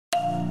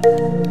Hey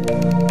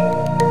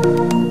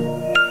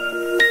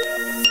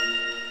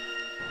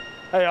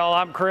y'all,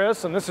 I'm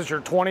Chris, and this is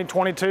your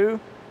 2022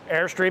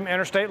 Airstream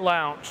Interstate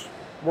Lounge.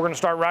 We're going to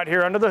start right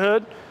here under the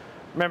hood.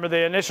 Remember,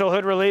 the initial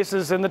hood release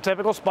is in the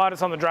typical spot.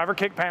 It's on the driver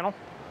kick panel.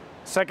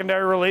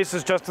 Secondary release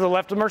is just to the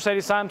left of the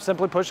Mercedes sign.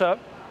 Simply push up.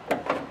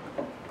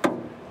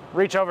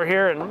 Reach over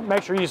here and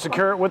make sure you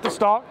secure it with the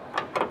stalk.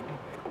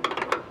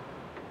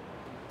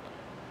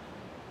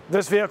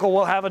 This vehicle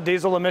will have a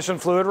diesel emission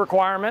fluid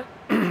requirement.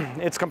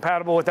 It's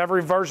compatible with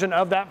every version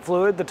of that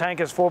fluid. The tank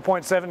is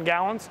 4.7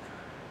 gallons.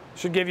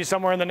 Should give you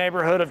somewhere in the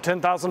neighborhood of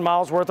 10,000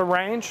 miles worth of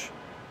range.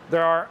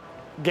 There are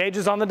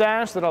gauges on the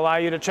dash that allow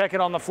you to check it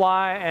on the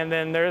fly, and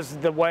then there's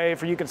the way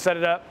for you can set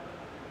it up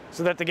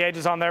so that the gauge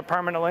is on there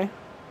permanently.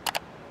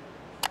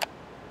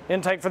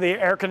 Intake for the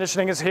air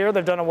conditioning is here.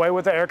 They've done away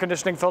with the air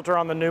conditioning filter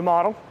on the new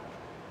model.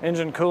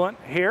 Engine coolant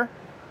here.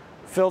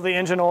 Fill the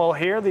engine oil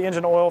here. The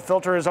engine oil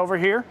filter is over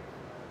here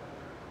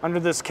under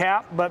this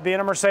cap, but being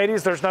a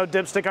Mercedes, there's no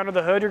dipstick under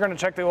the hood. You're going to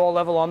check the oil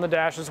level on the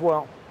dash as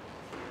well.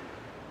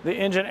 The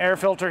engine air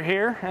filter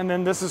here, and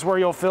then this is where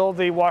you'll fill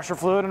the washer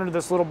fluid under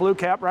this little blue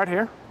cap right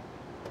here.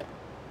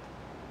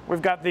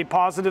 We've got the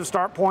positive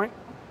start point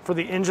for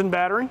the engine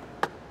battery.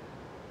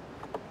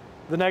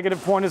 The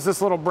negative point is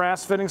this little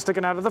brass fitting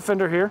sticking out of the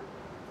fender here.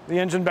 The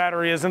engine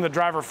battery is in the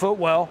driver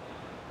footwell.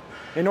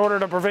 In order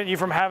to prevent you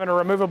from having to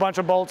remove a bunch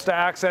of bolts to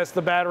access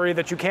the battery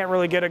that you can't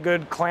really get a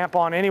good clamp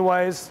on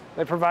anyways,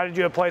 they provided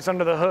you a place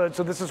under the hood.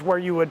 So this is where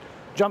you would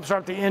jump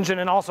start the engine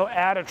and also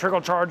add a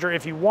trickle charger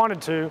if you wanted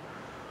to.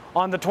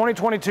 On the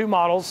 2022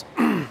 models,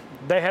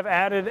 they have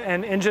added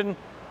an engine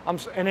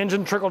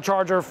trickle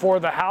charger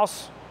for the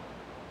house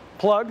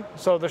plug.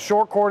 So the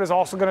short cord is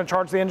also going to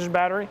charge the engine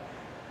battery.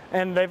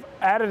 And they've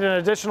added an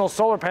additional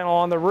solar panel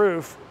on the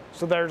roof.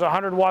 So there's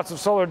 100 watts of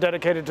solar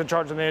dedicated to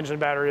charging the engine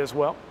battery as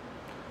well.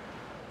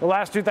 The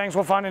last two things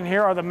we'll find in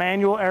here are the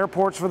manual air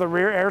ports for the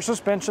rear air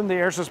suspension. The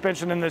air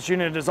suspension in this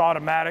unit is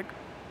automatic.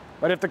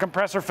 But if the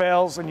compressor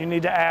fails and you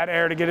need to add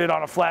air to get it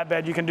on a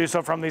flatbed, you can do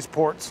so from these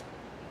ports.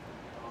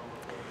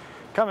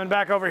 Coming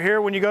back over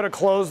here, when you go to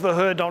close the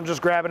hood, don't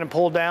just grab it and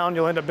pull down.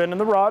 You'll end up bending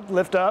the rod,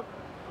 lift up,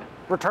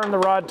 return the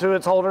rod to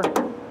its holder,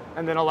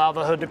 and then allow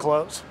the hood to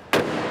close.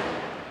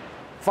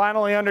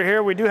 Finally, under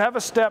here, we do have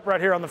a step right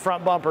here on the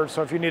front bumper.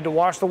 So if you need to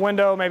wash the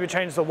window, maybe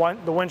change the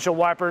windshield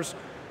wipers,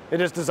 it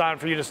is designed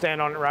for you to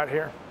stand on it right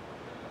here.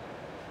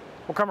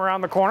 We'll come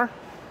around the corner.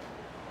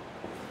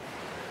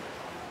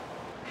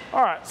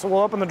 All right, so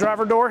we'll open the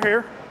driver door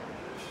here.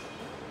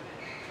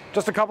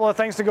 Just a couple of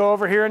things to go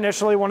over here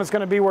initially. One is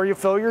going to be where you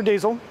fill your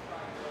diesel.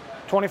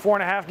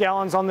 24.5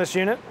 gallons on this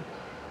unit.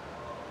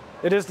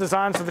 It is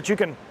designed so that you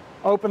can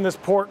open this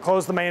port,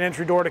 close the main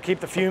entry door to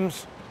keep the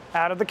fumes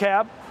out of the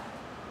cab.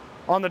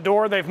 On the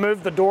door, they've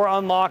moved the door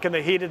unlock and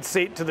the heated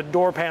seat to the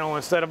door panel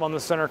instead of on the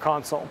center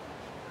console.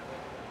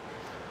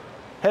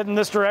 Head in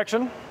this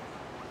direction.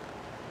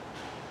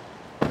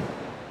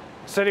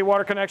 City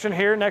water connection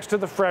here next to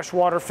the fresh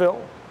water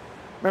fill.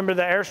 Remember,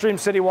 the Airstream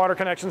city water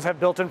connections have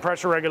built-in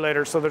pressure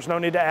regulators, so there's no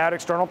need to add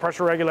external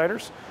pressure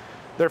regulators.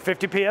 They're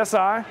 50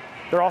 PSI.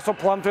 They're also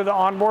plumbed through the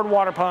onboard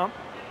water pump.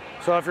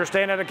 So if you're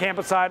staying at a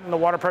campsite and the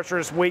water pressure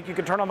is weak, you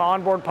can turn on the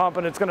onboard pump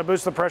and it's going to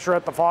boost the pressure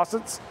at the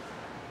faucets.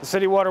 The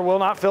city water will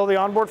not fill the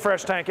onboard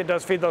fresh tank. It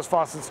does feed those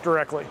faucets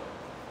directly.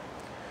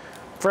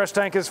 Fresh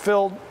tank is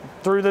filled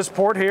through this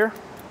port here.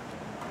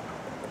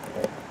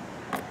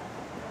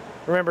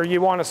 Remember, you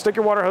want to stick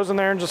your water hose in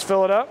there and just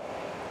fill it up.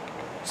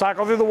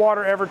 Cycle through the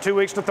water every 2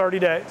 weeks to 30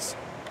 days.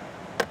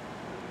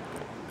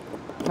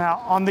 Now,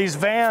 on these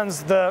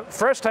vans, the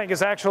fresh tank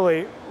is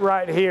actually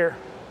right here.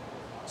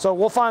 So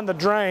we'll find the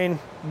drain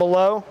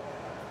below.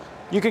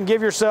 You can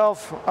give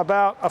yourself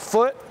about a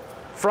foot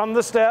from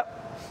the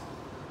step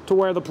to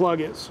where the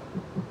plug is,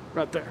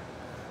 right there.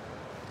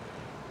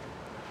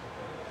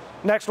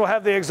 Next, we'll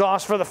have the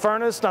exhaust for the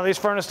furnace. Now, these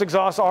furnace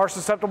exhausts are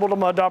susceptible to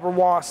mud dauber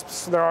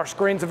wasps. There are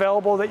screens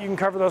available that you can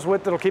cover those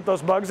with that'll keep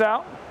those bugs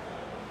out.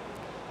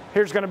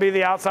 Here's going to be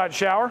the outside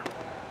shower.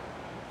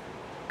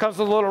 Comes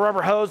with a little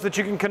rubber hose that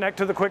you can connect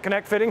to the quick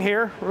connect fitting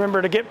here.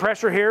 Remember, to get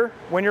pressure here,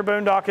 when you're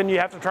boondocking, you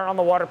have to turn on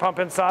the water pump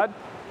inside.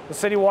 The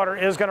city water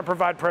is going to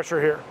provide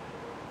pressure here.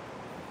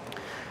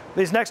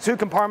 These next two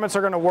compartments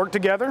are going to work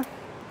together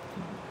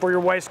for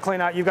your waste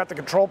clean out. You've got the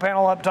control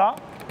panel up top,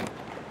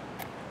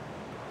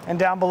 and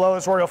down below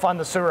is where you'll find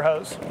the sewer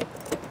hose.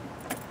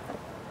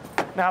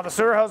 Now, the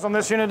sewer hose on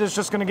this unit is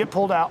just going to get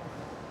pulled out.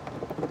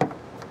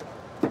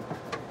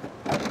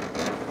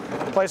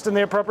 Placed in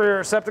the appropriate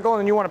receptacle,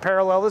 and you want to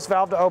parallel this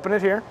valve to open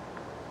it here.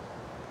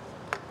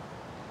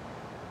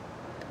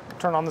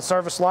 Turn on the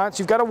service lights.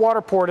 You've got a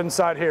water port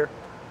inside here.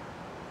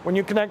 When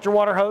you connect your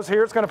water hose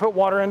here, it's going to put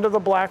water into the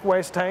black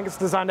waste tank. It's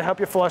designed to help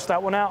you flush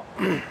that one out.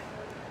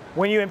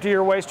 When you empty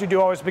your waste, you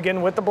do always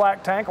begin with the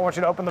black tank. I want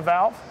you to open the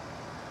valve.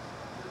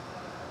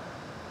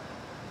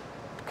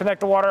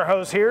 Connect the water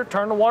hose here,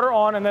 turn the water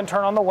on, and then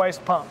turn on the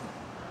waste pump.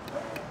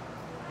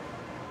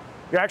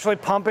 You're actually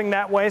pumping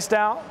that waste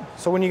out.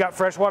 So when you got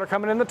fresh water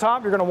coming in the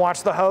top, you're going to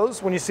watch the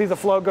hose. When you see the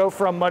flow go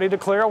from muddy to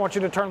clear, I want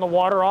you to turn the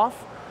water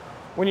off.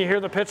 When you hear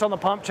the pitch on the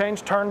pump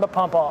change, turn the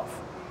pump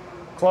off.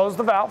 Close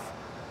the valve.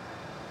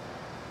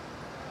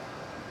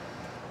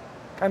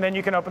 And then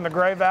you can open the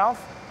gray valve.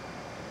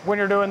 When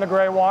you're doing the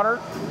gray water,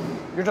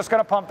 you're just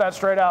gonna pump that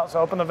straight out. So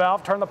open the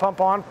valve, turn the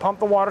pump on, pump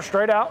the water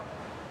straight out.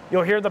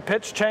 You'll hear the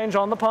pitch change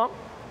on the pump.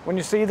 When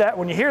you see that,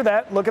 when you hear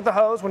that, look at the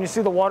hose. When you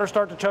see the water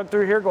start to chug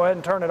through here, go ahead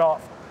and turn it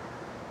off.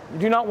 You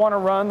do not want to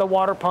run the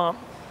water pump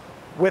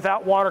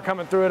without water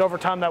coming through it. Over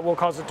time, that will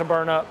cause it to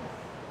burn up.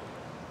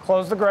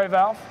 Close the gray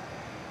valve.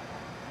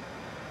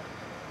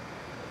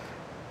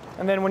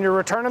 And then when you're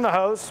returning the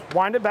hose,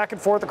 wind it back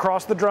and forth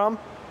across the drum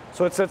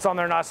so it sits on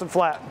there nice and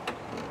flat.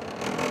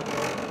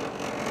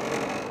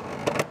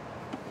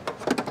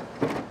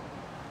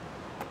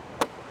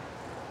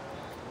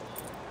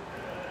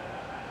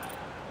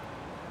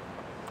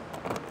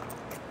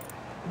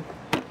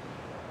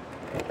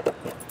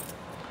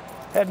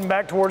 Heading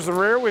back towards the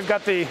rear, we've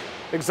got the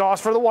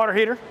exhaust for the water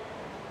heater.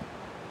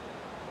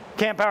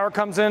 Camp power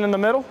comes in the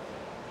middle.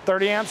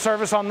 30 amp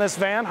service on this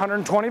van,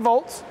 120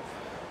 volts.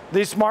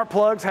 These smart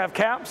plugs have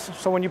caps,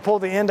 so when you pull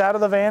the end out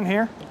of the van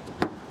here,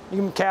 you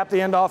can cap the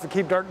end off and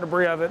keep dirt and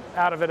debris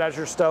out of it as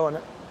you're stowing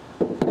it.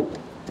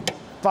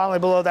 Finally,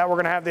 below that, we're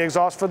going to have the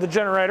exhaust for the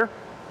generator.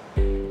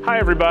 Hi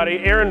everybody,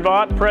 Aaron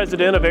Vaught,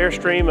 President of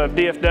Airstream of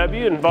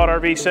DFW and Vaught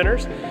RV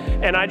Centers.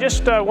 And I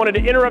just wanted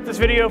to interrupt this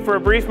video for a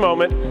brief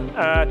moment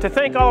to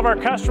thank all of our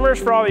customers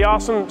for all the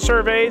awesome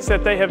surveys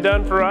that they have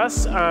done for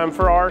us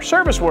for our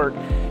service work.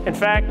 In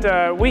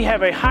fact, we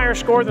have a higher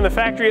score than the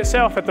factory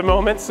itself at the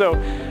moment, so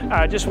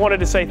I just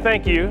wanted to say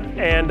thank you.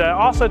 And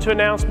also to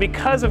announce,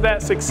 because of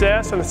that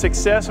success and the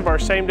success of our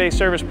same-day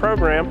service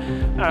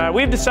program,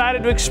 we've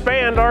decided to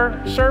expand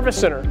our service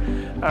center.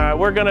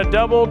 We're going to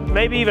double,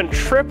 maybe even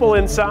triple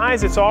in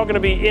size. It's all going to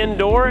be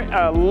indoor.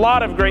 A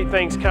lot of great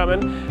things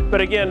coming. But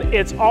again,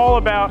 it's all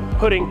about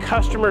putting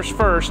customers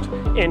first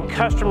in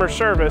customer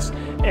service,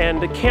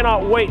 and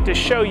cannot wait to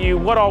show you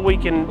what all we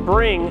can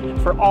bring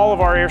for all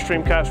of our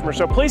Airstream customers.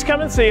 So please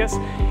come and see us.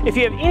 If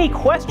you have any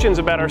questions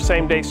about our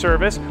same-day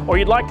service or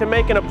you'd like to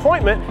make an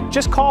appointment,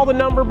 just call the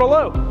number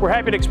below. We're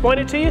happy to explain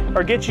it to you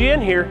or get you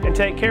in here and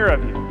take care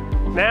of you.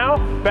 Now,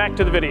 back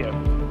to the video.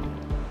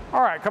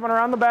 All right, coming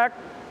around the back,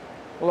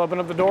 we'll open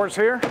up the doors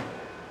here.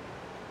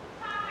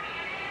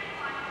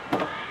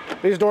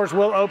 These doors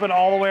will open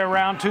all the way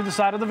around to the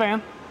side of the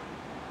van.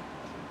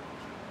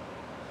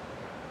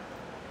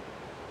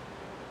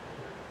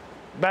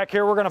 Back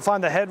here, we're going to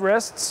find the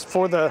headrests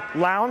for the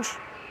lounge.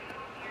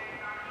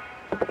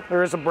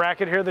 There is a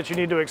bracket here that you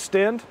need to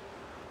extend.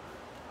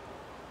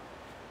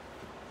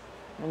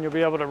 And you'll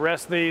be able to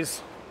rest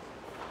these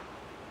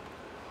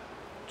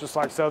just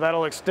like so.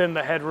 That'll extend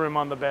the headroom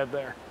on the bed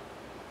there.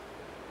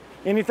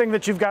 Anything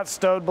that you've got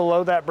stowed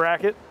below that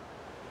bracket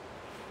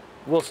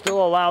will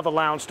still allow the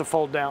lounge to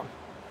fold down.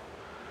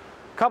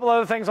 A couple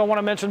other things I want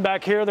to mention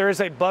back here. There is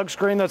a bug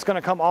screen that's going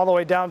to come all the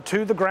way down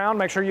to the ground.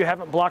 Make sure you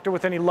haven't blocked it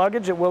with any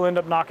luggage. It will end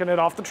up knocking it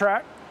off the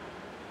track.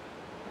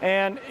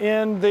 And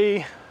in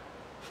the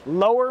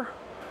lower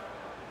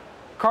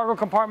cargo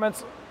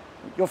compartments,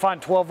 you'll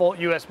find 12-volt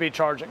USB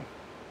charging.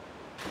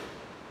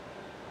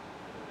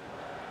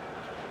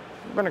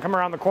 We're going to come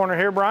around the corner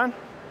here, Brian.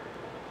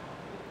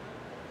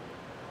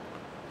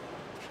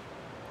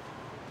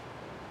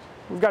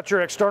 We've got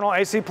your external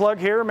AC plug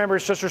here. Remember,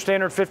 it's just your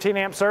standard 15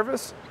 amp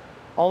service.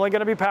 Only going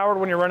to be powered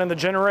when you're running the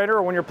generator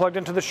or when you're plugged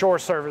into the shore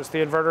service. The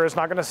inverter is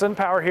not going to send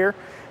power here.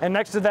 And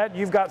next to that,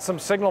 you've got some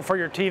signal for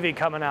your TV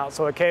coming out,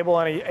 so a cable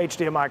and a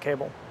HDMI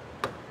cable.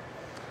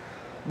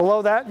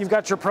 Below that, you've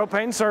got your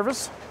propane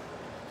service.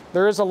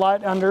 There is a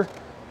light under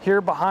here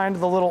behind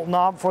the little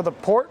knob for the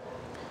port.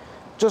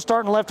 Just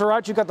starting left to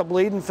right, you've got the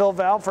bleed and fill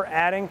valve for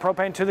adding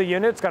propane to the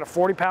unit. It's got a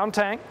 40-pound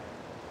tank.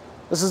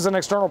 This is an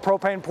external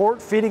propane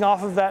port. Feeding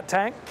off of that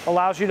tank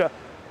allows you to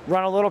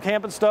run a little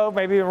camping stove,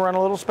 maybe even run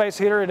a little space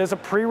heater. It is a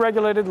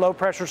pre-regulated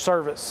low-pressure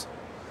service.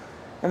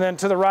 And then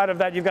to the right of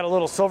that, you've got a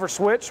little silver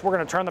switch. We're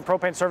going to turn the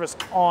propane service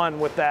on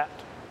with that.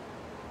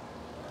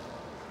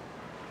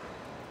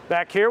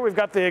 Back here, we've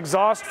got the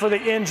exhaust for the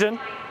engine.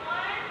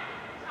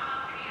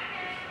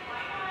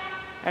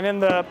 And in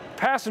the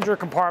passenger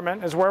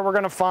compartment is where we're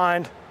going to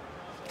find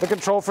the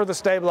control for the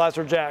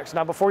stabilizer jacks.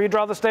 Now, before you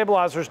draw the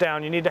stabilizers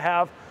down, you need to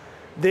have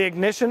the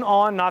ignition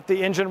on, not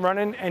the engine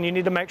running, and you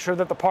need to make sure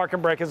that the parking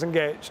brake is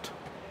engaged.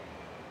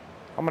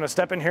 I'm going to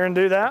step in here and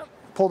do that.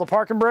 Pull the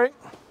parking brake.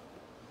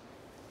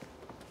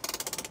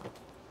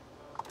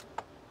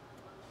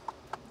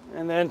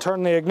 And then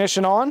turn the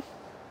ignition on.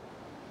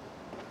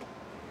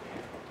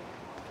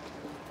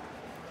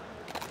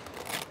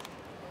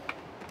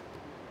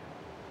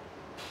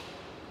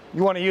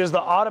 You want to use the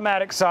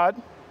automatic side.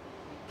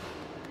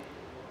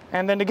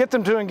 And then to get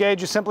them to engage,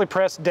 you simply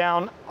press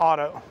down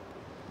auto.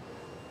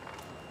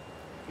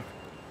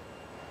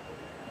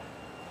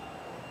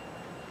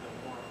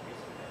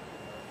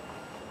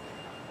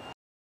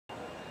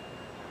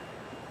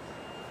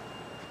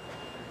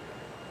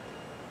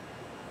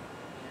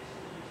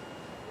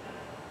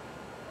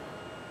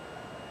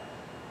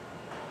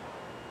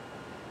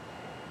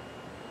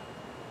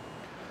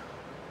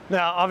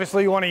 Now,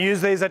 obviously you want to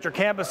use these at your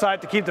campus site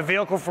to keep the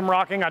vehicle from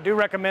rocking. I do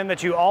recommend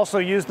that you also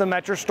use them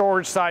at your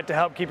storage site to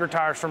help keep your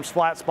tires from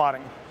flat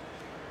spotting.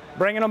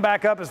 Bringing them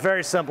back up is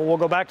very simple. We'll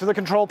go back to the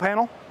control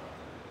panel.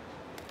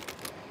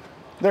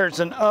 There's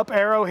an up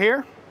arrow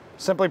here.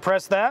 Simply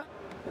press that,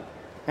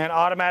 and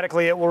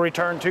automatically it will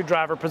return to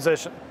driver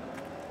position.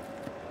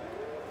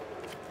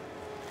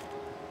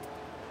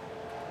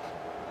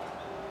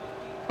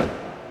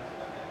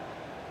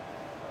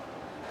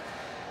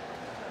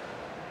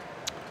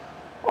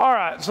 All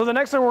right, so the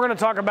next thing we're going to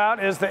talk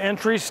about is the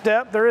entry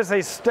step. There is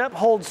a step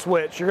hold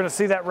switch. You're going to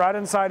see that right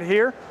inside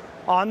here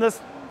on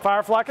this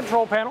Firefly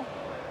control panel.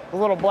 The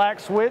little black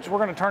switch, we're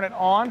going to turn it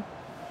on,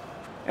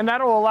 and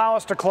that will allow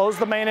us to close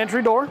the main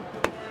entry door,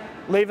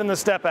 leaving the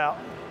step out.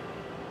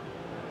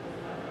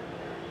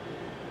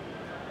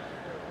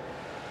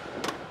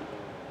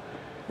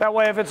 That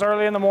way, if it's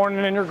early in the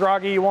morning and you're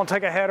groggy, you won't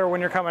take a header when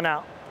you're coming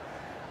out.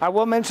 I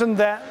will mention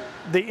that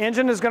the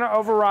engine is going to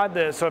override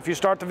this. So if you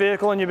start the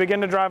vehicle and you begin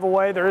to drive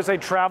away, there is a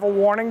travel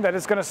warning that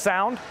is going to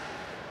sound,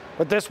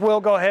 but this will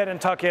go ahead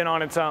and tuck in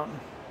on its own.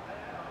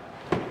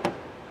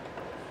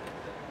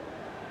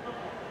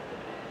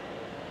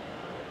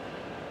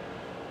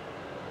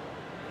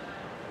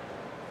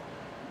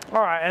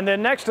 All right, and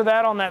then next to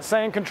that on that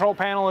same control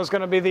panel is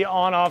going to be the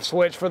on-off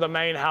switch for the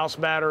main house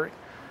battery.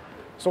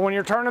 So when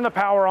you're turning the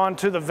power on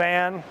to the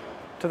van,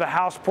 to the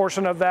house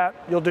portion of that,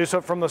 you'll do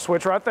so from the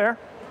switch right there.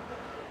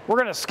 We're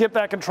going to skip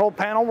that control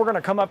panel. We're going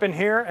to come up in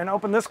here and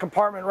open this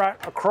compartment right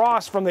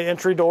across from the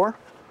entry door.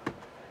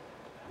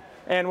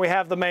 And we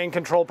have the main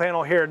control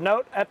panel here.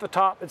 Note at the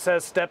top it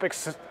says step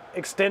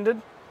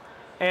extended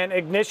and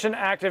ignition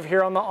active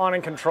here on the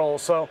awning control.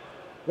 So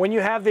when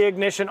you have the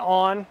ignition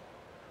on,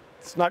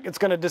 it's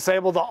going to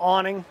disable the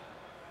awning,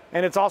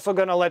 and it's also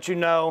going to let you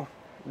know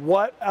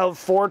what of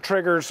 4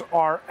 triggers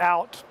are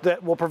out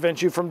that will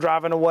prevent you from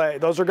driving away.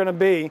 Those are going to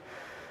be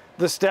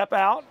the step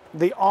out,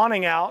 the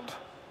awning out,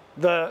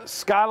 the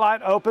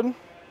skylight open,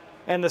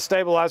 and the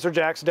stabilizer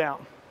jacks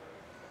down.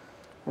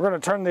 We're going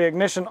to turn the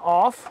ignition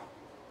off,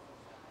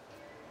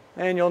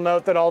 and you'll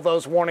note that all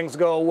those warnings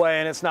go away,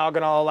 and it's now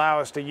going to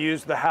allow us to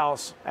use the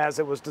house as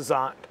it was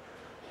designed.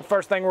 The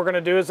first thing we're going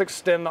to do is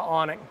extend the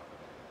awning.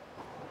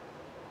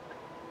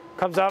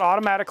 Comes out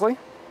automatically.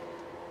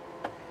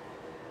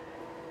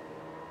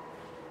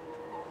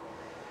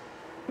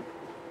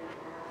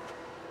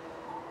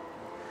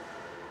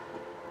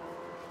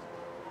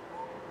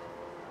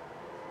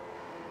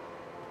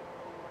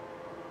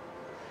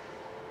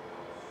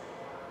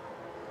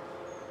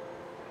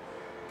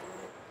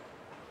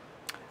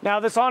 Now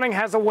this awning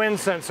has a wind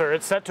sensor.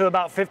 It's set to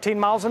about 15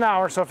 miles an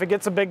hour, so if it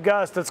gets a big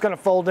gust, it's going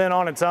to fold in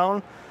on its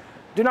own.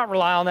 Do not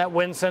rely on that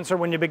wind sensor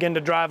when you begin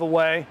to drive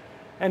away,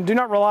 and do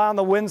not rely on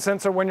the wind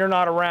sensor when you're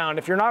not around.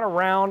 If you're not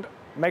around,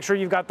 make sure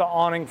you've got the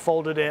awning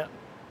folded in.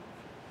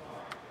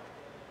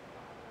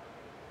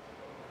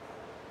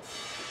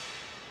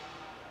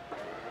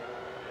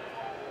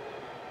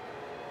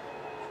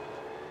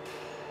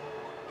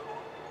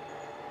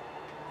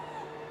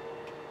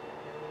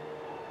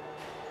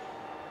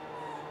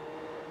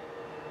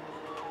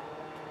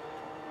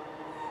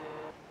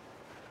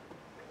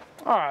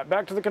 All right,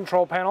 back to the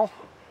control panel.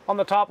 On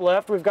the top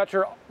left, we've got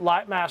your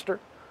light master.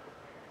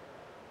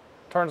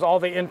 Turns all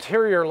the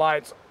interior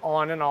lights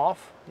on and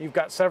off. You've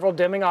got several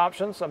dimming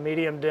options, a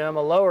medium dim,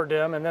 a lower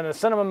dim, and then a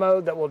cinema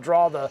mode that will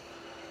draw the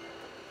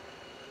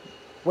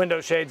window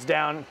shades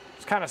down.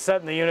 It's kind of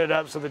setting the unit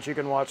up so that you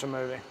can watch a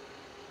movie.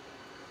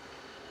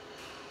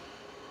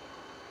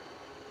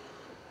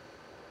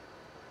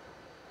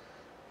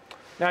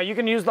 Now you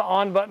can use the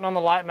on button on the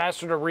light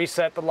master to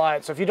reset the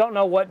light. So if you don't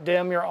know what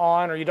dim you're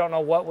on, or you don't know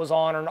what was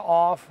on or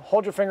off,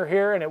 hold your finger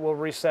here and it will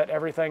reset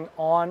everything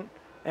on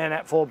and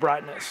at full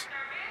brightness.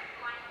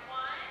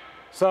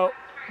 So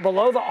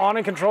below the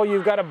awning control,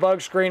 you've got a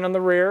bug screen on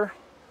the rear.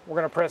 We're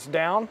going to press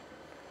down.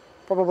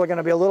 Probably going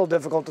to be a little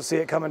difficult to see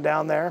it coming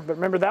down there, but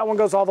remember that one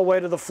goes all the way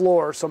to the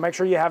floor, so make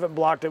sure you haven't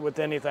blocked it with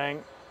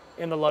anything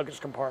in the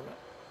luggage compartment.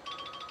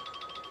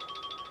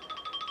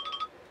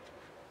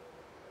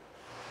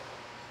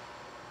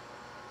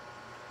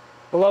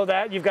 Below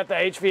that, you've got the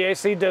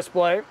HVAC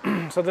display.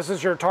 So this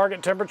is your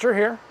target temperature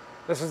here.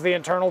 This is the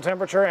internal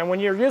temperature, and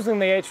when you're using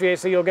the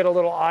HVAC, you'll get a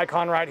little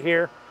icon right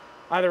here,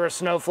 either a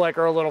snowflake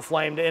or a little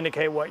flame to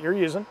indicate what you're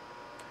using.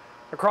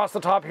 Across the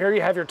top here,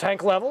 you have your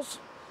tank levels.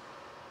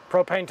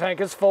 Propane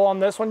tank is full on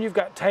this one. You've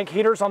got tank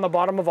heaters on the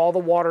bottom of all the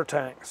water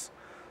tanks.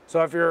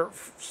 So if you're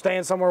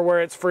staying somewhere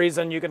where it's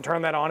freezing, you can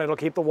turn that on. It'll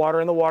keep the water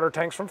in the water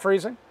tanks from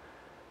freezing.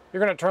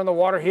 You're going to turn the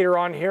water heater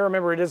on here.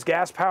 Remember, it is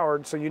gas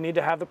powered, so you need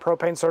to have the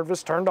propane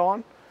service turned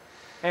on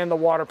and the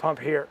water pump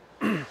here.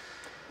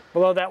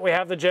 Below that, we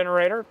have the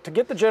generator. To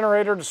get the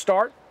generator to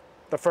start,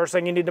 the first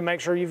thing you need to make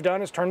sure you've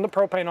done is turn the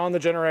propane on. The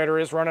generator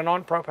is running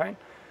on propane.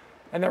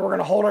 And then we're going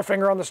to hold our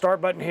finger on the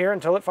start button here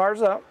until it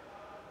fires up.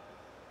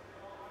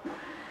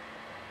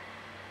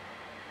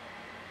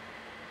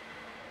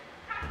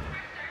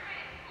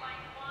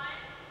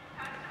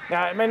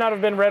 Now, it may not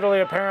have been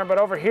readily apparent, but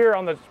over here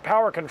on the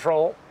power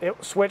control,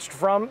 it switched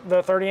from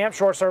the 30 amp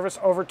short service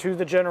over to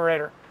the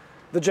generator.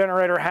 The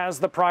generator has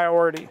the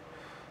priority.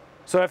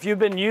 So if you've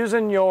been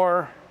using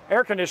your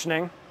air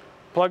conditioning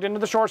plugged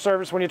into the short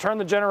service, when you turn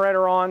the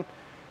generator on,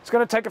 it's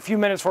going to take a few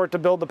minutes for it to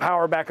build the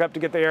power back up to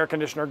get the air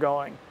conditioner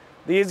going.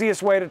 The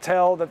easiest way to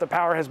tell that the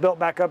power has built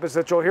back up is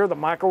that you'll hear the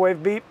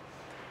microwave beep,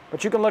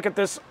 but you can look at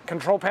this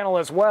control panel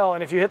as well,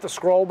 and if you hit the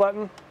scroll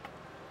button,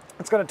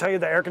 it's going to tell you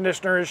the air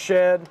conditioner is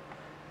shed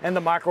and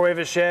the microwave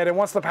is shed, and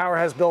once the power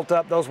has built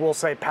up, those will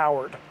say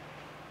powered.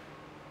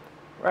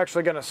 We're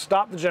actually going to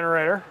stop the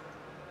generator.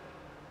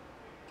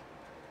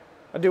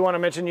 I do want to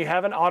mention you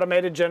have an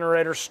automated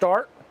generator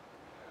start.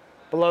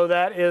 Below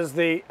that is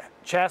the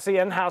chassis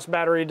and house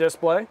battery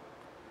display.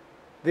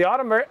 The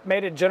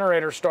automated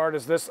generator start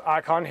is this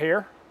icon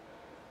here.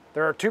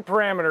 There are two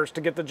parameters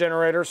to get the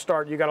generator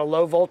start. You got a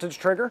low voltage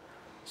trigger,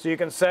 so you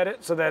can set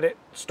it so that it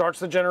starts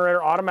the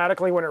generator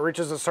automatically when it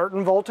reaches a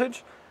certain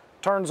voltage,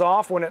 turns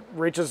off when it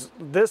reaches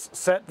this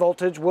set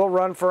voltage, will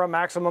run for a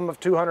maximum of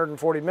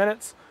 240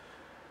 minutes,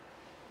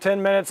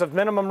 10 minutes of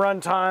minimum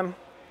run time,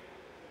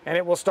 and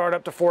it will start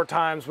up to 4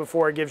 times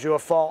before it gives you a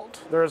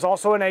fault. There is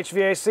also an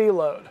HVAC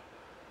load,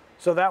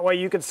 so that way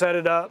you can set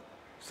it up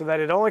so that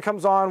it only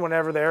comes on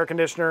whenever the air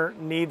conditioner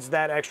needs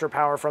that extra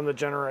power from the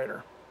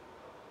generator.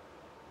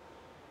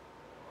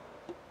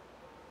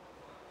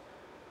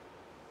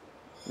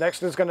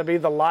 Next is going to be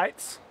the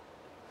lights.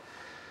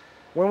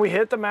 When we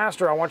hit the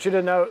master, I want you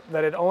to note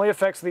that it only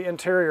affects the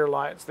interior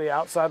lights. The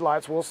outside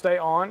lights will stay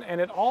on, and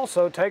it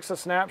also takes a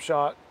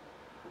snapshot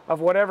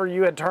of whatever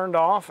you had turned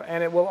off,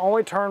 and it will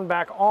only turn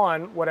back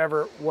on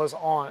whatever was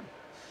on.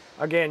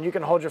 Again, you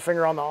can hold your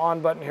finger on the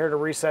on button here to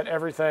reset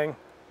everything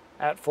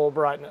at full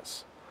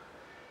brightness.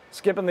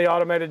 Skipping the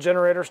automated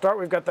generator start,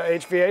 we've got the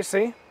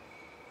HVAC.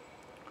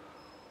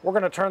 We're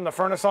going to turn the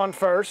furnace on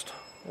first.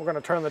 We're going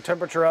to turn the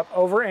temperature up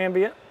over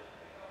ambient.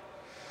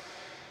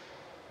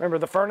 Remember,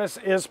 the furnace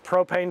is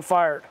propane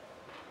fired,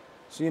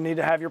 so you need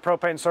to have your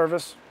propane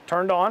service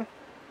turned on.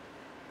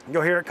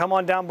 You'll hear it come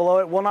on down below.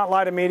 It will not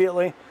light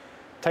immediately.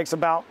 It takes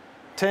about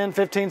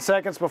 10-15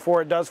 seconds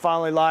before it does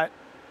finally light.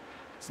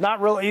 It's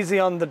not real easy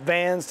on the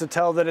vans to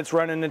tell that it's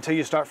running until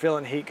you start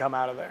feeling heat come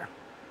out of there.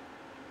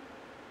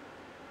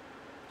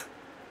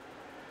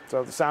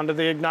 So the sound of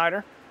the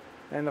igniter,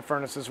 and the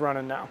furnace is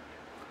running now.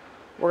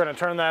 We're going to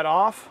turn that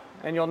off,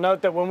 and you'll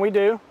note that when we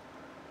do,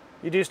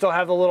 you do still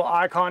have the little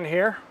icon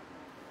here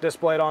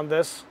displayed on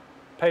this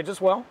page as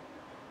well.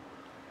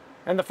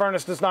 And the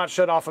furnace does not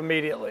shut off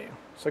immediately.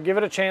 So give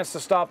it a chance to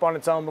stop on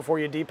its own before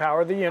you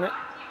depower the unit.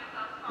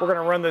 We're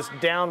going to run this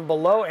down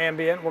below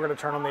ambient. We're going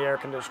to turn on the air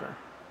conditioner.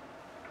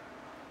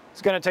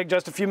 It's going to take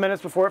just a few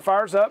minutes before it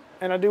fires up.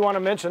 And I do want to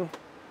mention,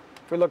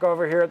 if we look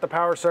over here at the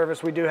power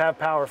service, we do have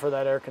power for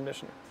that air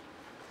conditioner.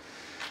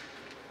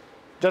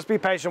 Just be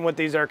patient with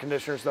these air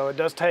conditioners though. It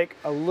does take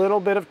a little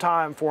bit of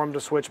time for them to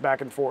switch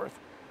back and forth.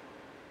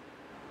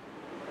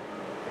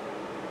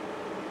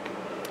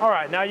 All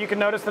right, now you can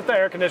notice that the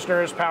air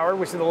conditioner is powered.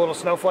 We see the little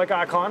snowflake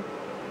icon.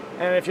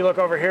 And if you look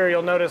over here,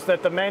 you'll notice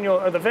that the manual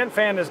or the vent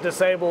fan is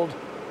disabled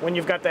when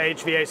you've got the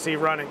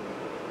HVAC running.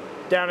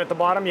 Down at the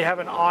bottom, you have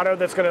an auto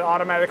that's going to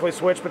automatically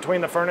switch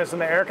between the furnace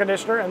and the air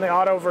conditioner, and the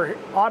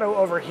auto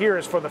over here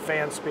is for the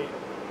fan speed.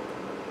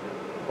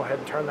 Go ahead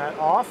and turn that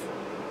off.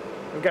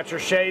 We've got your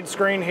shade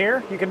screen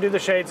here. You can do the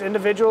shades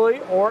individually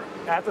or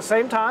at the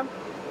same time.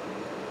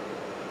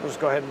 We'll just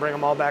go ahead and bring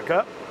them all back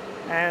up.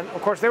 And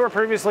of course, they were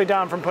previously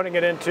down from putting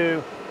it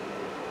into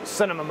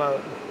cinema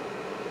mode.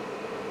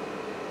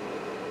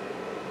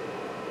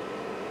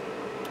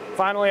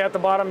 Finally, at the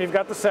bottom, you've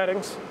got the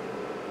settings.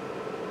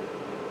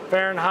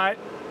 Fahrenheit,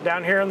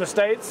 down here in the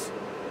States.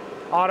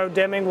 Auto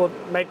dimming will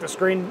make the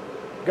screen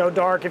go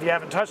dark if you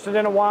haven't touched it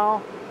in a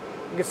while.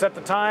 You can set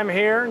the time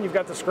here. You've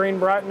got the screen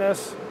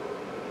brightness.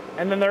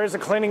 And then there is a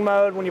cleaning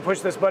mode. When you push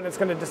this button, it's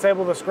going to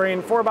disable the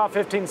screen for about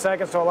 15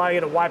 seconds to allow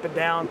you to wipe it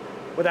down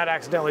without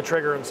accidentally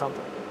triggering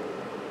something.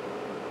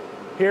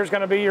 Here's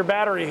going to be your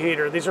battery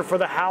heater. These are for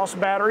the house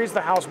batteries.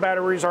 The house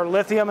batteries are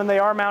lithium and they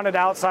are mounted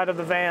outside of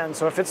the van.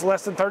 So if it's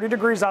less than 30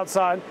 degrees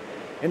outside,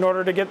 in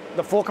order to get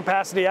the full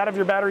capacity out of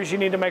your batteries, you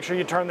need to make sure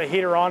you turn the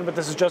heater on, but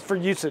this is just for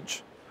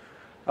usage.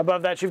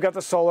 Above that, you've got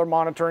the solar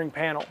monitoring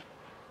panel.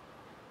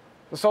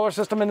 The solar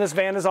system in this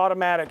van is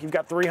automatic. You've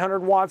got 300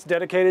 watts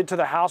dedicated to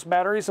the house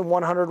batteries and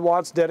 100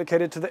 watts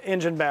dedicated to the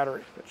engine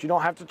battery. But you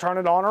don't have to turn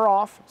it on or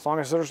off. As long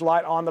as there's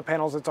light on the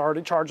panels, it's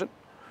already charging.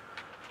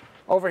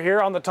 Over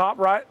here on the top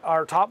right,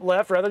 or top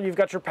left rather, you've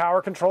got your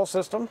power control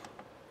system.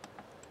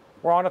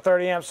 We're on a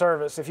 30 amp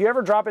service. If you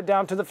ever drop it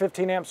down to the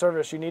 15 amp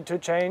service, you need to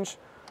change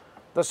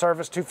the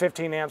service to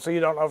 15 amps so you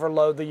don't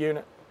overload the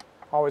unit.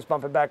 Always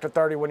bump it back to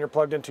 30 when you're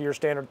plugged into your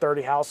standard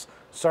 30 house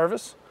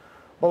service.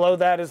 Below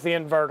that is the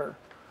inverter.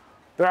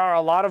 There are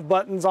a lot of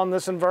buttons on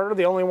this inverter.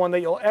 The only one that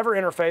you'll ever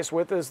interface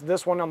with is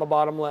this one on the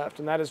bottom left,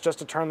 and that is just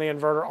to turn the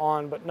inverter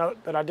on. But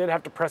note that I did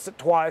have to press it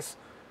twice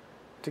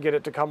to get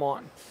it to come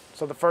on.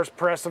 So the first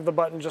press of the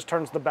button just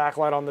turns the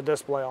backlight on the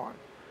display on.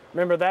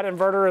 Remember, that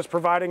inverter is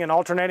providing an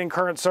alternating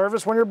current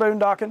service when you're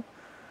boondocking.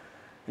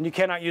 and you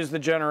cannot use the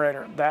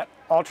generator. That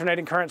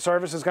alternating current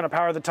service is going to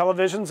power the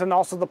televisions and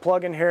also the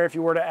plug-in here if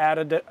you were to add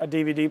a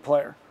DVD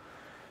player.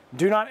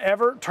 Do not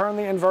ever turn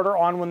the inverter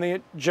on when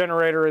the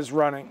generator is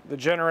running. The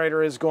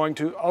generator is going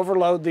to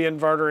overload the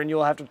inverter and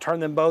you'll have to turn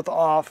them both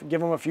off,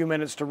 give them a few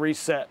minutes to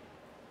reset.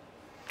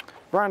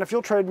 Brian, if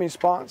you'll trade me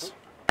spots,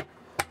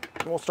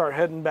 we'll start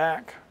heading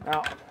back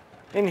out.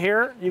 In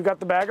here, you've got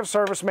the bag of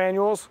service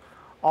manuals.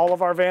 All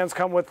of our vans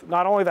come with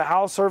not only the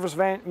house service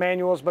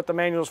manuals, but the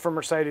manuals for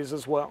Mercedes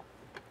as well.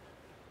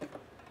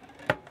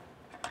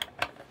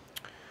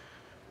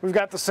 We've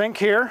got the sink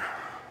here.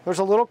 There's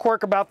a little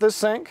quirk about this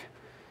sink.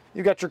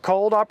 You've got your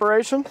cold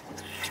operation,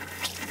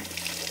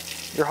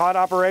 your hot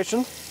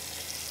operation.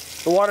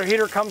 The water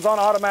heater comes on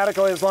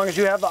automatically as long as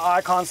you have the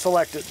icon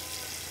selected.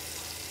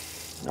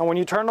 Now when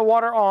you turn the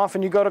water off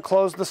and you go to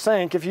close the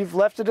sink, if you've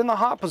left it in the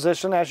hot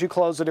position, as you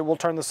close it, it will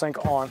turn the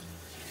sink on.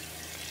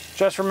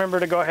 Just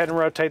remember to go ahead and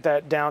rotate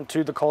that down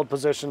to the cold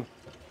position.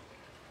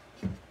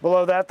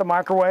 Below that, the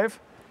microwave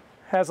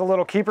has a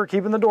little keeper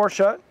keeping the door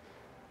shut.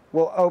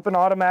 Will open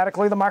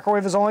automatically. The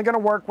microwave is only going to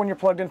work when you're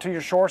plugged into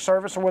your shore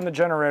service or when the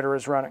generator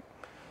is running.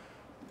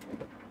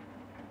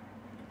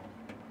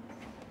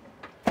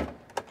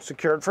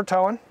 Secured for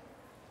towing,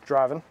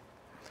 driving.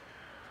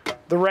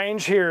 The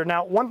range here.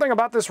 Now, one thing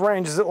about this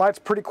range is it lights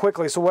pretty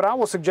quickly. So what I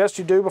will suggest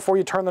you do before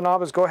you turn the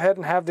knob is go ahead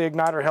and have the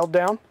igniter held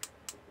down.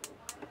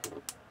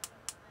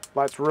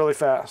 Lights really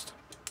fast.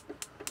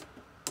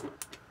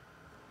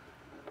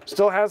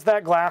 Still has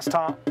that glass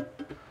top.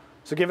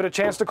 So give it a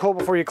chance to cool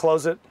before you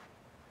close it.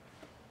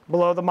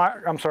 Below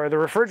the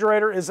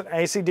refrigerator is an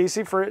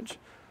AC/DC fridge.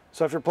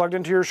 So if you're plugged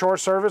into your shore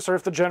service or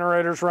if the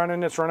generator's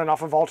running, it's running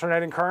off of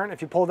alternating current.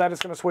 If you pull that,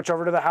 it's going to switch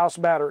over to the house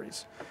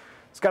batteries.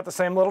 It's got the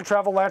same little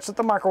travel latch that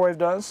the microwave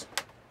does.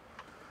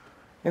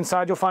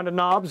 Inside you'll find a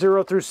knob,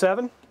 0 through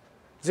 7.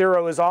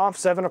 0 is off,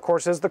 7 of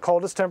course is the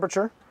coldest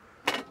temperature.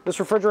 This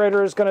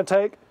refrigerator is going to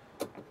take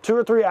 2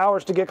 or 3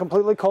 hours to get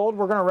completely cold.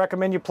 We're going to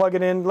recommend you plug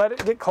it in, let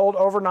it get cold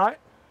overnight.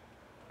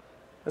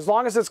 As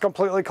long as it's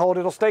completely cold,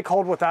 it'll stay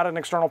cold without an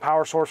external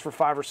power source for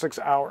 5 or 6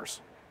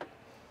 hours.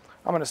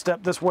 I'm going to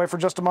step this way for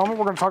just a moment.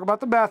 We're going to talk about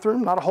the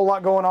bathroom. Not a whole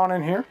lot going on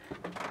in here.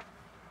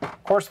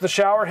 Of course, the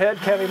shower head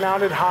can be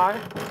mounted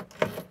high,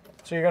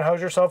 so you're going to hose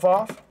yourself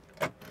off.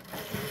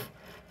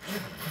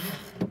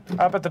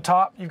 Up at the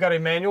top, you've got a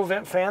manual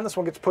vent fan. This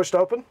one gets pushed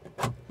open.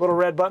 Little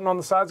red button on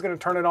the side is going to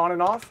turn it on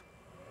and off.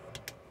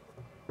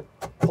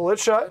 Pull it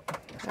shut,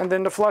 and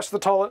then to flush the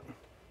toilet,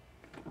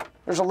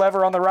 there's a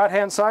lever on the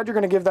right-hand side. You're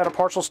going to give that a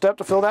partial step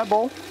to fill that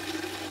bowl,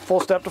 full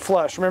step to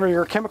flush. Remember,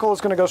 your chemical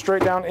is going to go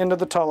straight down into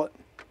the toilet.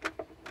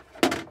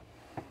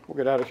 We'll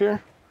get out of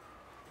here.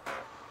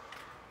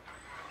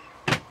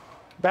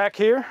 Back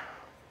here,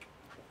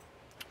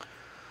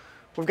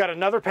 we've got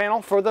another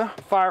panel for the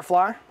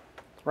Firefly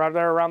right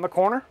there around the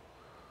corner.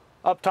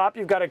 Up top,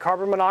 you've got a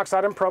carbon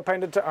monoxide and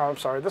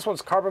propane this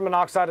one's carbon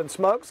monoxide and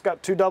smoke. It's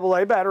got 2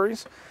 AA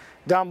batteries.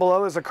 Down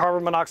below is a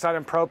carbon monoxide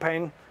and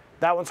propane.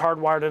 That one's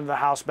hardwired into the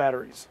house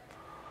batteries.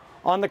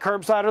 On the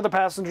curb side or the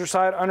passenger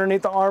side,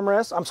 underneath the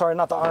armrest,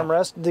 not the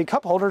armrest, the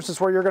cup holders is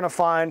where you're going to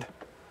find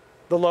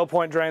the low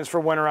point drains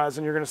for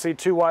winterizing. You're going to see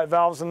 2 white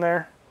valves in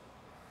there.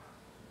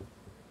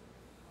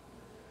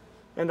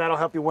 And that'll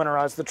help you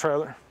winterize the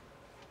trailer.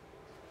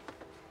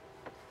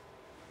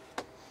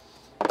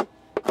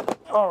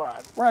 All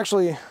right, we're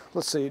actually,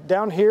 let's see,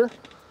 down here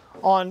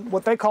on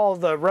what they call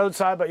the road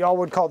side, but y'all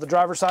would call the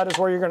driver's side, is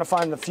where you're going to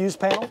find the fuse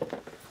panel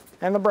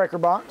and the breaker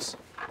box.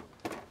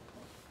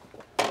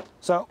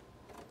 So,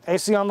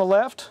 AC on the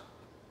left,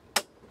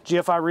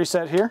 GFI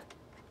reset here,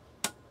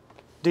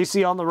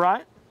 DC on the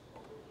right,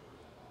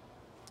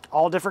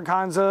 all different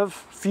kinds of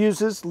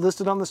fuses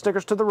listed on the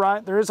stickers to the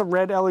right. There is a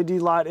red LED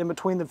light in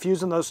between the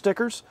fuse and those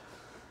stickers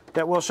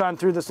that will shine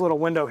through this little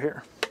window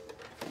here.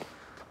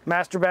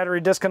 Master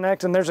battery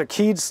disconnect, and there's a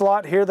keyed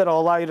slot here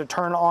that'll allow you to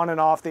turn on and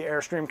off the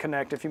Airstream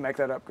Connect if you make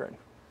that upgrade.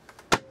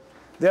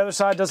 The other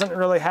side doesn't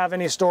really have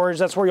any storage.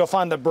 That's where you'll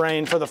find the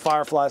brain for the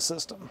Firefly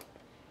system.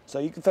 So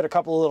you can fit a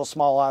couple of little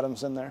small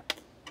items in there.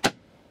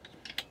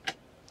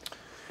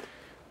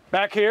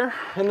 Back here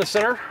in the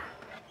center,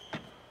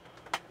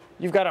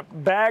 you've got a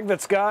bag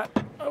that's got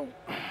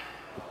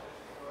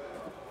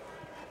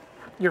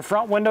your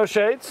front window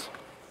shades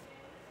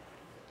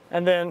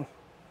and then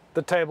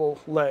the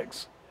table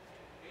legs.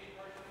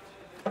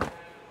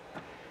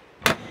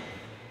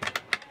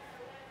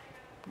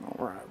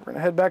 All right, we're going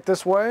to head back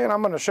this way, and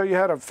I'm going to show you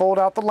how to fold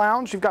out the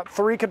lounge. You've got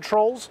 3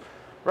 controls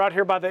right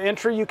here by the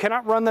entry. You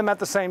cannot run them at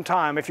the same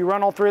time. If you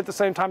run all 3 at the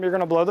same time, you're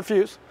going to blow the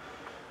fuse.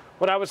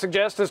 What I would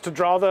suggest is to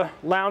draw the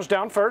lounge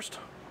down first.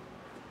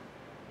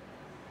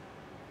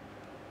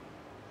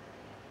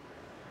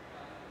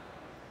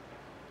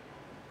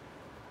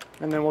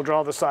 And then we'll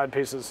draw the side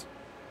pieces.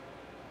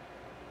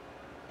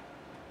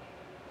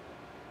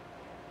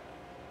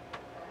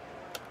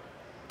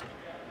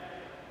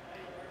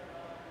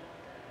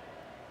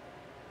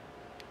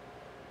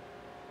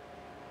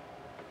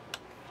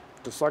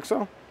 Just like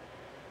so.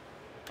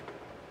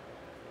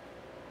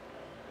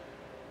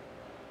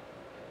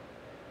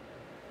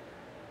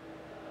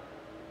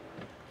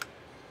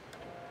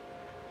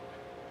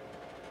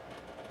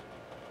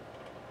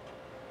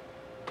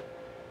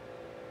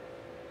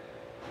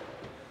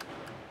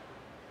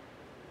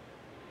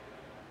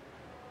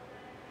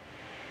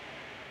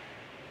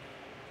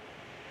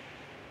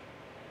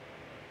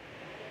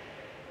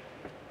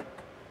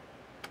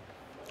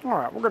 All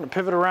right, we're going to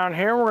pivot around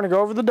here. We're going to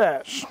go over the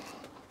dash.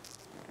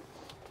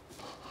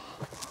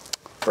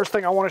 First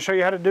thing I want to show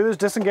you how to do is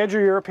disengage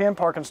your European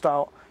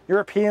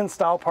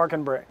style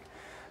parking brake.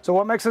 So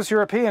what makes this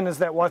European is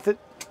that with it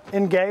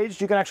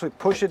engaged, you can actually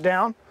push it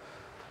down,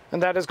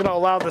 and that is going to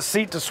allow the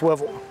seat to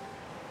swivel.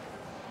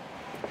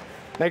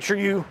 Make sure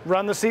you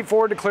run the seat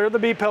forward to clear the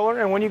B-pillar,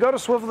 and when you go to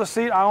swivel the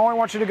seat, I only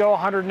want you to go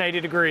 180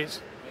 degrees.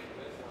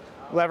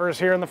 Lever is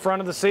here in the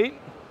front of the seat.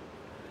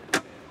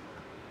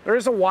 There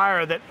is a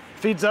wire that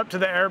feeds up to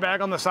the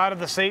airbag on the side of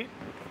the seat,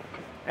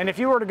 and if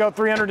you were to go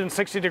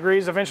 360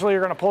 degrees, eventually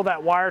you're going to pull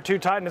that wire too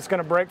tight and it's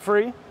going to break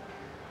free.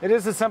 It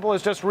is as simple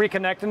as just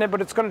reconnecting it,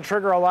 but it's going to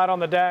trigger a light on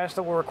the dash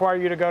that will require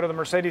you to go to the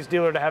Mercedes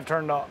dealer to have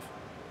turned off.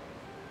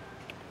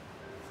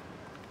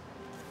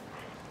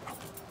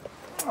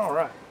 All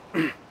right.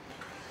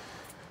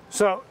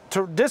 So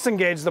to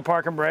disengage the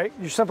parking brake,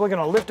 you're simply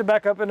going to lift it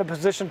back up into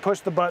position, push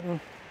the button,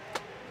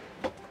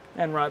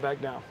 and right back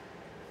down.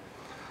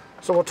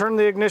 So we'll turn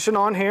the ignition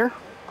on here.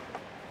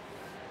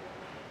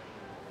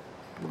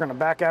 We're going to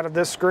back out of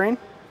this screen.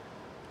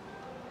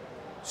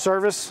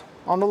 Service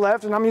on the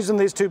left, and I'm using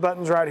these two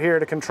buttons right here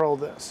to control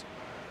this.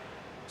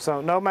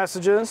 So no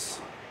messages.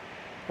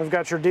 We've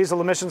got your diesel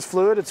emissions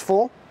fluid, it's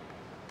full.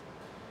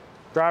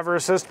 Driver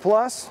Assist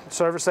Plus,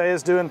 service A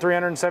is due in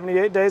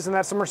 378 days, and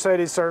that's a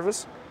Mercedes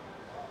service.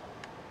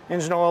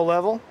 Engine oil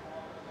level,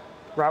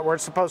 right where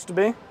it's supposed to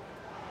be.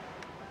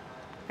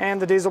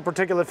 And the diesel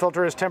particulate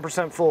filter is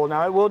 10% full.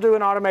 Now it will do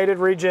an automated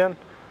regen.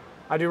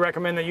 I do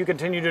recommend that you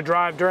continue to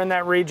drive during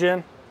that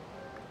regen.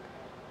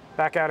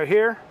 Back out of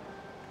here.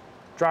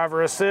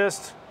 Driver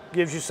Assist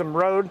gives you some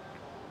road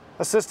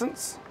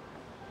assistance.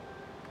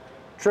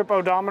 Trip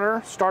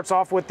odometer starts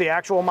off with the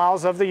actual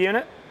miles of the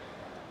unit.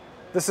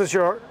 This is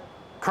your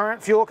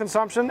current fuel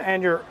consumption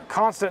and your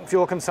constant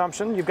fuel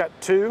consumption. You've got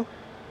two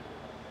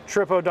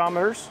trip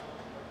odometers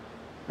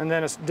and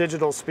then a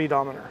digital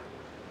speedometer.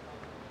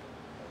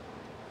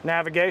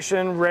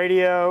 Navigation,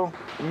 radio,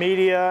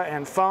 media,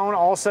 and phone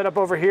all set up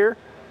over here,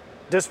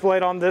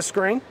 displayed on this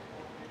screen.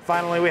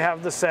 Finally, we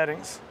have the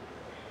settings.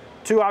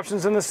 Two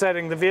options in the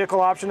setting. The vehicle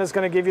option is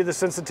going to give you the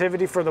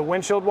sensitivity for the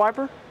windshield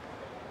wiper,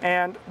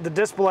 and the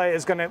display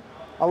is going to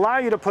allow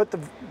you to put the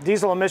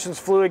diesel emissions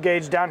fluid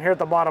gauge down here at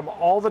the bottom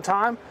all the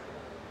time.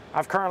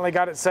 I've currently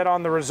got it set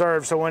on the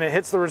reserve, so when it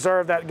hits the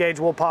reserve, that gauge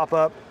will pop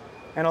up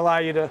and allow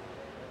you to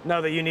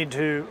know that you need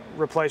to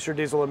replace your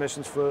diesel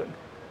emissions fluid.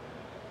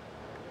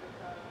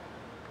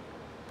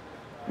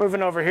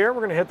 Moving over here, we're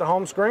going to hit the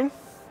home screen.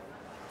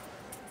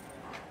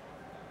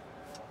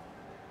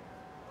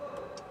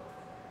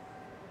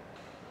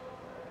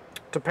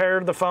 To pair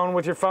the phone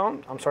with your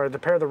phone, to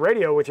pair the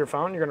radio with your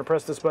phone, you're going to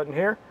press this button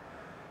here.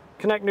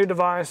 Connect new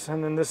device,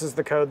 and then this is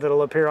the code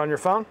that'll appear on your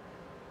phone.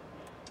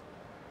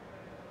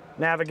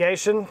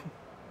 Navigation,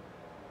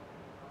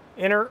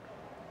 enter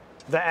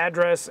the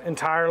address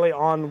entirely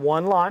on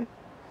one line.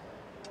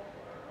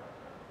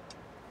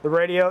 The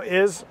radio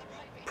is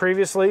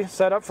previously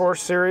set up for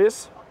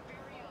Sirius.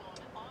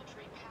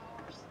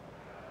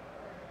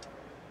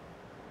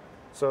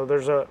 So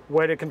there's a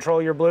way to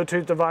control your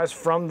Bluetooth device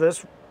from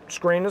this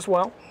screen as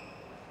well.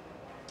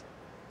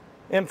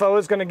 Info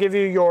is going to give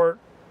you your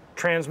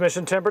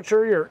transmission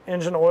temperature, your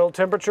engine oil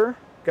temperature,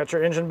 got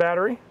your engine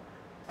battery,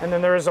 and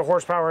then there is a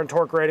horsepower and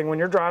torque rating when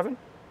you're driving.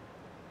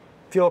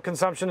 Fuel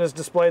consumption is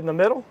displayed in the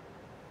middle,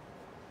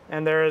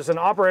 and there is an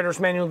operator's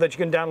manual that you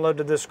can download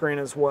to this screen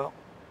as well.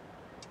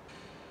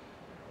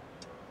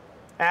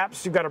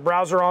 Apps, you've got a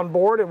browser on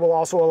board. It will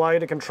also allow you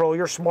to control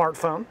your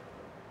smartphone.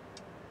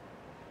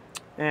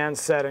 And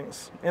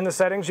settings. In the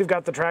settings, you've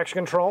got the traction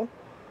control,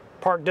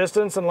 park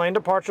distance, and lane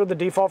departure. The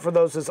default for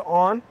those is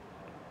on.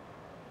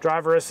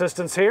 Driver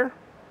assistance here.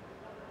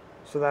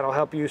 So that'll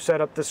help you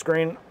set up the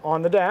screen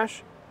on the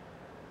dash.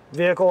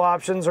 Vehicle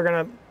options are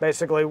going to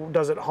basically,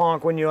 does it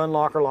honk when you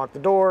unlock or lock the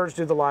doors?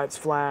 Do the lights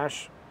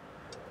flash?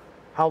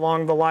 How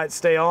long the lights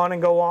stay on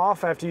and go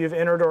off after you've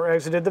entered or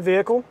exited the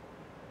vehicle?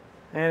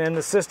 And in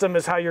the system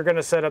is how you're going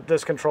to set up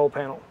this control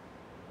panel.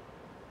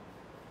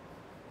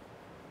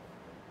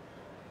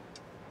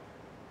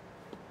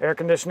 Air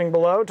conditioning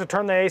below. To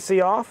turn the AC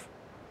off,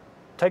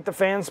 take the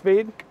fan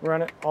speed,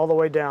 run it all the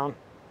way down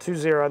to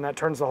 0, and that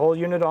turns the whole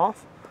unit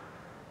off.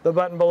 The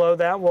button below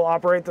that will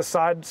operate the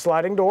side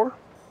sliding door.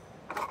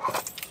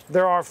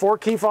 There are 4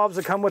 key fobs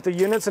that come with the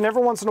units, and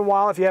every once in a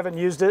while, if you haven't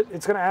used it,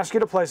 it's going to ask you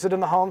to place it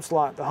in the home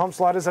slot. The home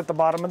slot is at the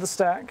bottom of the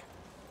stack.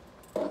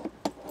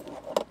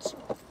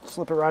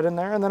 Slip it right in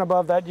there, and then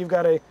above that, you've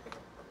got a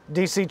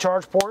DC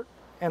charge port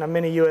and a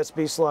mini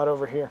USB slot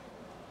over here.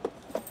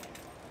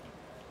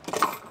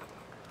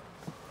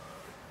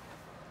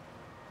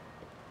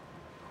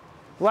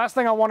 Last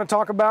thing I want to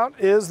talk about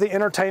is the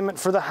entertainment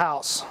for the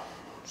house.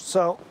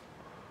 So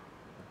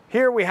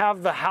here we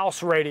have the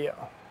house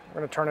radio. We're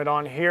going to turn it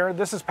on here.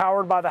 This is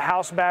powered by the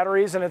house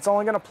batteries, and it's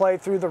only going to play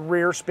through the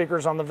rear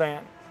speakers on the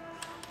van.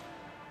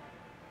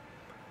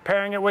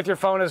 Pairing it with your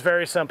phone is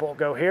very simple.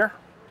 Go here,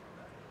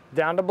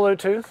 down to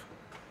Bluetooth,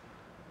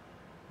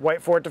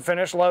 wait for it to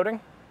finish loading.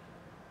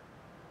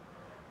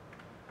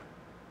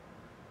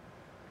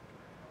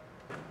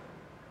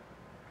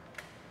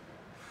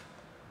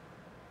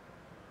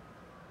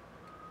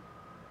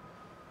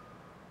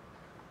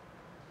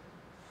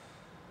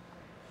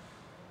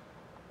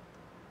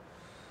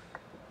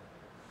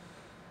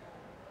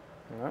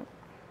 Oh,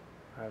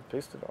 I've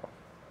pieced it off.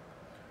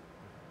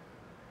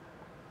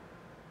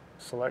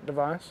 Select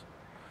device.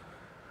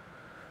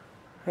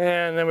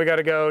 And then we got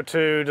to go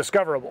to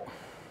discoverable.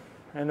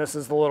 And this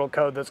is the little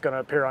code that's going to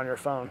appear on your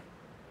phone.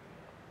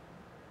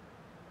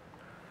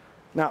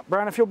 Now,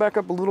 Brian, if you'll back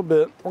up a little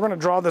bit, we're going to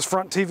draw this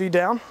front TV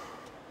down.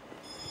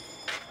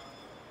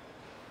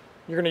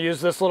 You're going to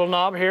use this little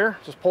knob here.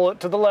 Just pull it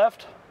to the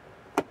left.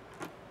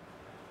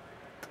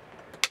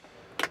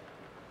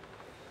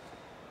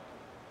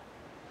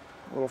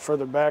 A little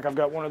further back, I've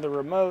got one of the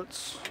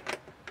remotes.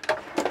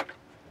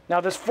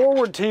 Now, this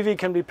forward TV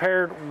can be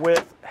paired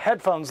with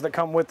headphones that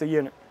come with the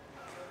unit.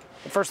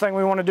 The first thing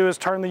we want to do is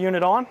turn the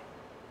unit on.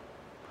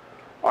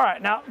 All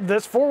right, now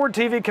this forward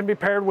TV can be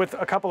paired with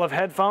a couple of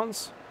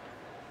headphones.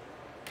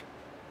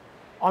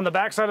 On the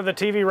back side of the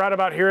TV, right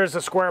about here, is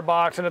a square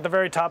box, and at the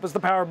very top is the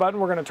power button.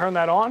 We're going to turn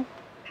that on.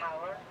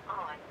 Power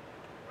on.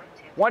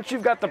 Once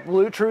you've got the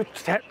Bluetooth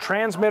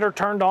transmitter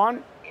turned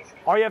on,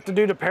 all you have to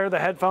do to pair the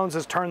headphones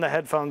is turn the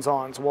headphones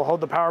on. So we'll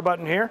hold the power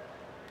button here,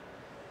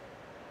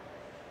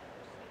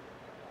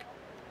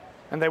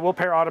 and they will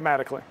pair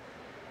automatically.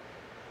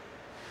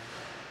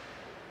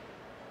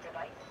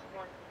 Device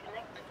 1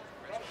 connected.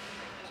 Ready.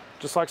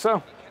 Just like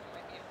so.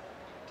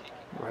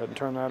 Go ahead and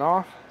turn that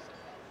off.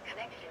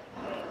 Connection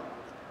failed.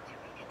 To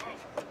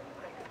reconnect,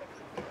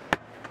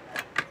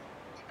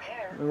 to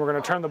pair. And we're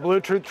going to turn the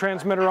Bluetooth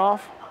transmitter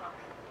off,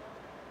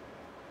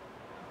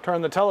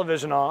 turn the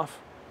television off,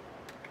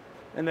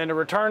 and then to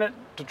return it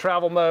to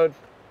travel mode,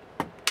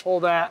 pull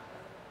that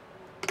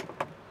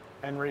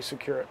and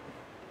re-secure it.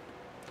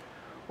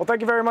 Well,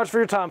 thank you very much for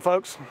your time,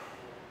 folks.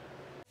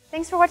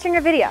 Thanks for watching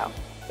our video.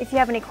 If you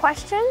have any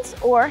questions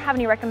or have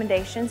any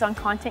recommendations on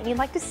content you'd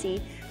like to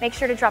see, make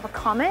sure to drop a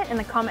comment in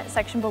the comment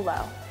section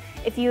below.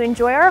 If you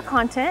enjoy our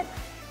content,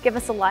 give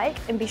us a like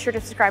and be sure to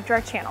subscribe to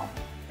our channel.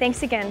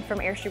 Thanks again from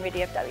Airstream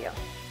DFW.